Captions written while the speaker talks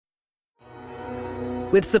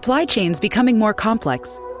With supply chains becoming more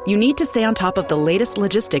complex, you need to stay on top of the latest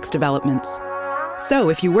logistics developments. So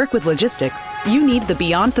if you work with logistics, you need the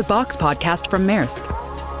Beyond the Box podcast from Maersk.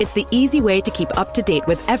 It's the easy way to keep up to date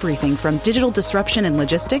with everything from digital disruption in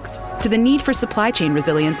logistics to the need for supply chain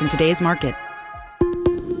resilience in today's market.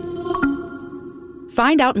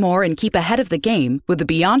 Find out more and keep ahead of the game with the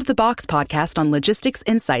Beyond the Box podcast on logistics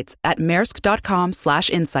insights at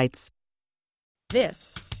maersk.com/insights.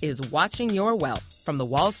 This is Watching Your Wealth from the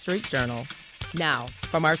Wall Street Journal. Now,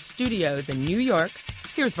 from our studios in New York,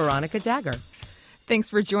 here's Veronica Dagher. Thanks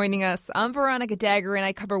for joining us. I'm Veronica Dagher, and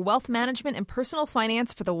I cover wealth management and personal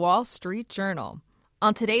finance for the Wall Street Journal.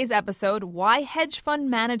 On today's episode, why hedge fund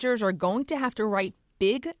managers are going to have to write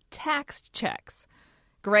big tax checks.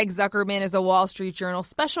 Greg Zuckerman is a Wall Street Journal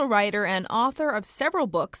special writer and author of several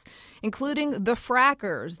books, including The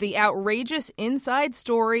Frackers, the outrageous inside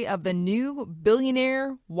story of the new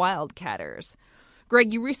billionaire wildcatters.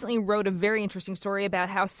 Greg, you recently wrote a very interesting story about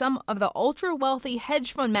how some of the ultra-wealthy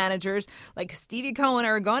hedge fund managers like Stevie Cohen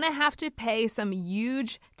are going to have to pay some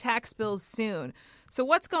huge tax bills soon. So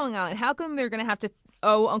what's going on? How come they're going to have to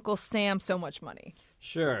owe Uncle Sam so much money?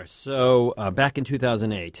 Sure. So back in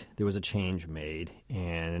 2008, there was a change made.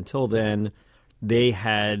 And until then, they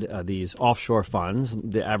had these offshore funds.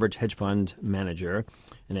 The average hedge fund manager,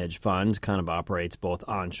 an hedge fund, kind of operates both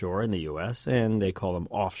onshore in the U.S. and they call them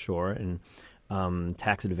offshore and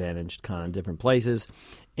tax-advantaged kind of different places.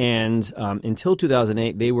 And until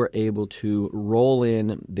 2008, they were able to roll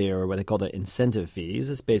in their what they call the incentive fees.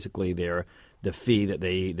 It's basically the fee that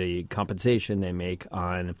the compensation they make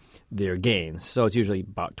on their gains. So it's usually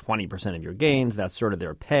about 20% of your gains. That's sort of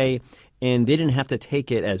their pay. And they didn't have to take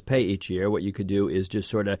it as pay each year. What you could do is just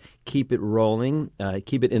sort of keep it rolling,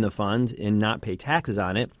 keep it in the fund and not pay taxes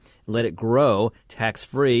on it, let it grow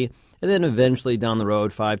tax-free. And then eventually down the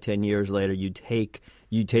road, 5-10 years later, you take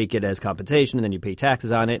it as compensation and then you pay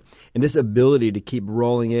taxes on it. And this ability to keep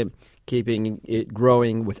rolling it, keeping it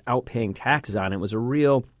growing without paying taxes on it was a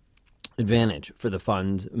real advantage for the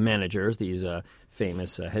fund managers, these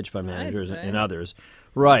famous hedge fund managers and others.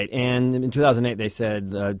 Right. And in 2008, they said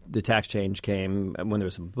the tax change came when there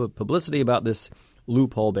was some publicity about this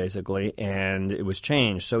loophole, basically, and it was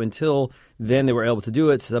changed. So until then, they were able to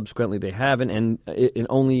do it. Subsequently, they haven't. And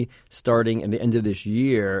only starting at the end of this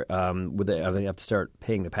year, they have to start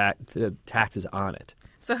paying the taxes on it.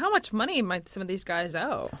 So how much money might some of these guys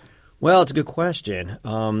owe? Well, it's a good question.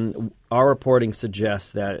 Our reporting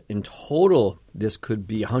suggests that in total, this could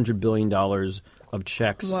be $100 billion of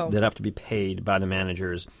checks that have to be paid by the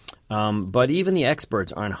managers. But even the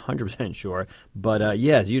experts aren't 100% sure. But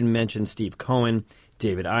as you mentioned, Steve Cohen,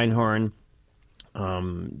 David Einhorn,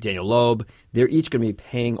 Daniel Loeb, they're each going to be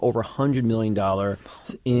paying over $100 million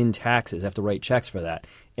in taxes. They have to write checks for that.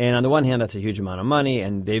 And on the one hand, that's a huge amount of money,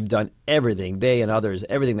 and they've done everything, they and others,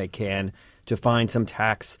 everything they can to find some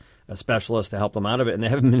tax specialist to help them out of it, and they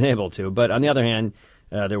haven't been able to. But on the other hand,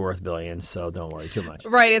 they're worth billions, so don't worry too much.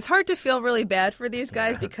 Right. It's hard to feel really bad for these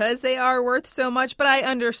guys because they are worth so much, but I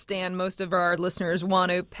understand most of our listeners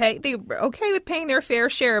want to pay. They're okay with paying their fair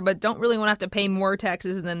share, but don't really want to have to pay more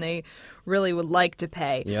taxes than they really would like to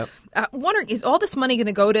pay. Yep. Wondering, is all this money going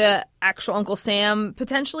to go to actual Uncle Sam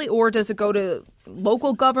potentially, or does it go to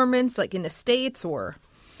local governments like in the states or?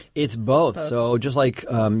 It's both. So just like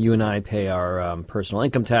you and I pay our personal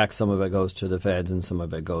income tax, some of it goes to the feds and some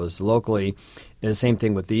of it goes locally. And the same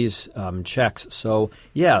thing with these checks. So,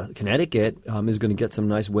 Connecticut is going to get some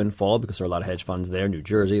nice windfall because there are a lot of hedge funds there. New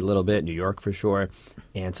Jersey a little bit, New York for sure,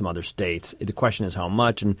 and some other states. The question is how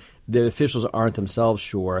much, and the officials aren't themselves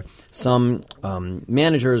sure. Some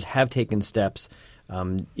managers have taken steps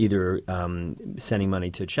either sending money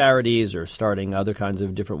to charities or starting other kinds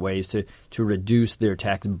of different ways to reduce their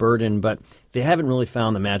tax burden. But they haven't really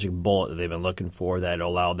found the magic bullet that they've been looking for that will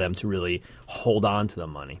allow them to really hold on to the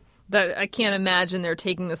money. I can't imagine they're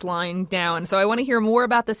taking this line down. So I want to hear more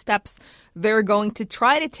about the steps they're going to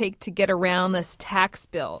try to take to get around this tax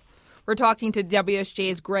bill. We're talking to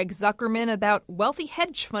WSJ's Greg Zuckerman about wealthy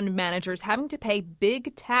hedge fund managers having to pay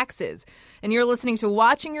big taxes. And you're listening to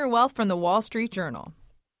Watching Your Wealth from the Wall Street Journal.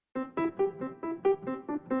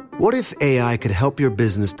 What if AI could help your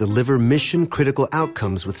business deliver mission-critical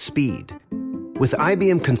outcomes with speed? With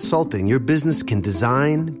IBM Consulting, your business can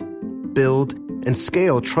design, build, and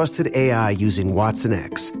scale trusted AI using Watson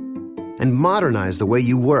X and modernize the way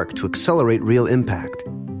you work to accelerate real impact.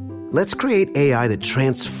 Let's create AI that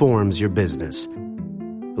transforms your business.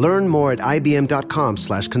 Learn more at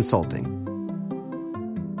ibm.com/consulting.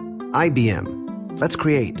 IBM. Let's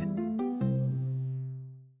create.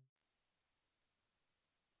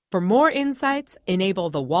 For more insights, enable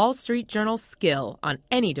the Wall Street Journal skill on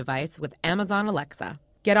any device with Amazon Alexa.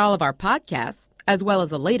 Get all of our podcasts, as well as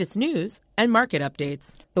the latest news and market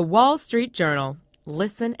updates. The Wall Street Journal.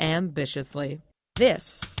 Listen ambitiously.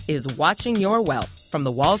 This is Watching Your Wealth from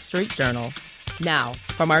the Wall Street Journal. Now,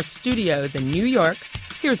 from our studios in New York,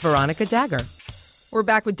 here's Veronica Dagger. We're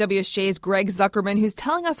back with WSJ's Greg Zuckerman, who's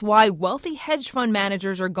telling us why wealthy hedge fund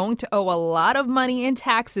managers are going to owe a lot of money in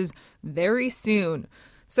taxes very soon.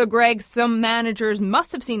 So, Greg, some managers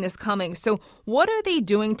must have seen this coming. So what are they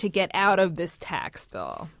doing to get out of this tax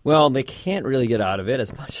bill? Well, they can't really get out of it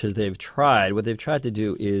as much as they've tried. What they've tried to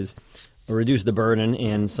do is reduce the burden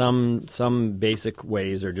in some basic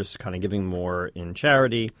ways, or just kind of giving more in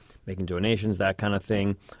charity, making donations, that kind of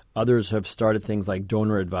thing. Others have started things like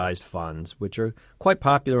donor-advised funds, which are quite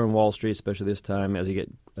popular in Wall Street, especially this time as you get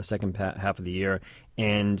a second half of the year.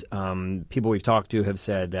 And people we've talked to have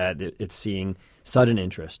said that it's seeing sudden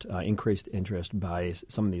interest, increased interest by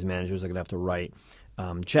some of these managers. They're going to have to write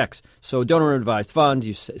checks. So donor-advised funds,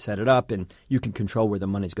 you set it up, and you can control where the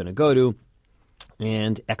money's going to go to.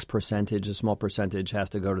 And X percentage, a small percentage, has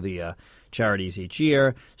to go to the charities each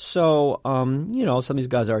year. So, some of these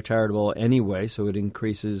guys are charitable anyway, so it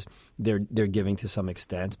increases their giving to some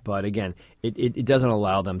extent. But again, it doesn't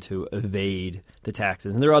allow them to evade the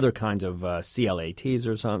taxes. And there are other kinds of CLATs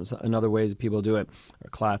or some other ways that people do it, or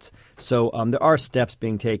CLATs. So there are steps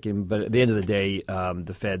being taken, but at the end of the day,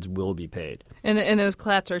 the feds will be paid. And those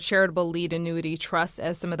CLATs are charitable lead annuity trusts,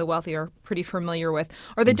 as some of the wealthy are pretty familiar with.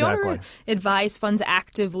 Are the donor-advised funds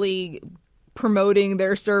actively promoting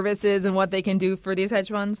their services and what they can do for these hedge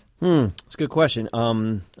funds? That's a good question.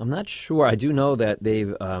 I'm not sure. I do know that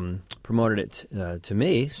they've promoted it to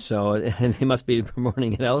me, and they must be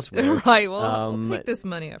promoting it elsewhere. Right. Well, I'll take this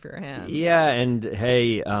money off your hands. Yeah, and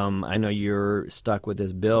hey, I know you're stuck with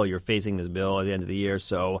this bill. You're facing this bill at the end of the year,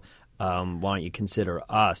 so why don't you consider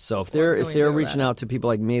us? So if they're reaching out to people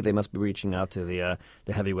like me, they must be reaching out to the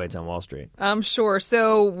heavyweights on Wall Street. I'm sure.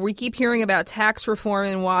 So we keep hearing about tax reform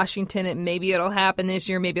in Washington, and maybe it'll happen this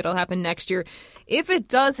year, maybe it'll happen next year. If it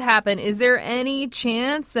does happen, is there any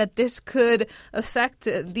chance that this could affect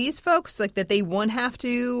these folks, like that they won't have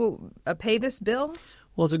to pay this bill?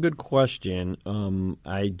 Well, it's a good question.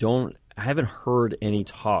 I haven't heard any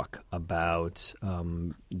talk about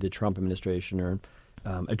the Trump administration or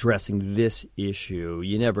addressing this issue.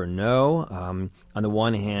 You never know. On the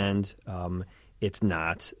one hand, it's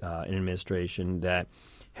not an administration that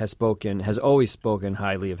has always spoken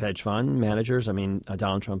highly of hedge fund managers. I mean,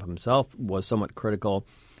 Donald Trump himself was somewhat critical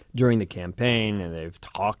during the campaign, and they've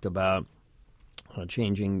talked about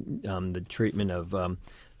changing the treatment of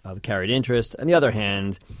carried interest. On the other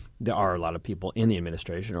hand, there are a lot of people in the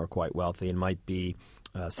administration who are quite wealthy and might be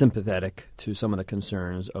sympathetic to some of the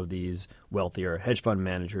concerns of these wealthier hedge fund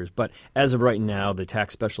managers. But as of right now, the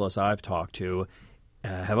tax specialists I've talked to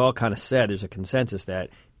have all kind of said there's a consensus that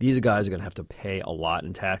these guys are going to have to pay a lot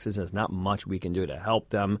in taxes. There's not much we can do to help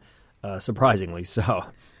them, surprisingly so.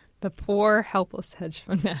 The poor, helpless hedge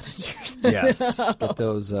fund managers. Yes. Get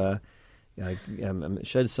those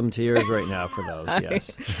shed some tears right now for those,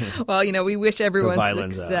 yes. Well, we wish everyone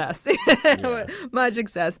success. Yes. Much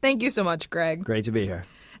success. Thank you so much, Greg. Great to be here.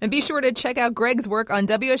 And be sure to check out Greg's work on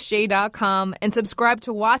WSJ.com and subscribe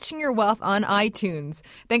to Watching Your Wealth on iTunes.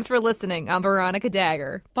 Thanks for listening. I'm Veronica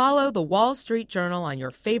Dagger. Follow the Wall Street Journal on your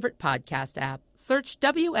favorite podcast app. Search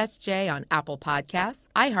WSJ on Apple Podcasts,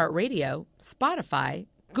 iHeartRadio, Spotify,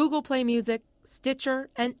 Google Play Music, Stitcher,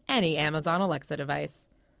 and any Amazon Alexa device.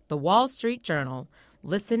 The Wall Street Journal.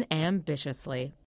 Listen ambitiously.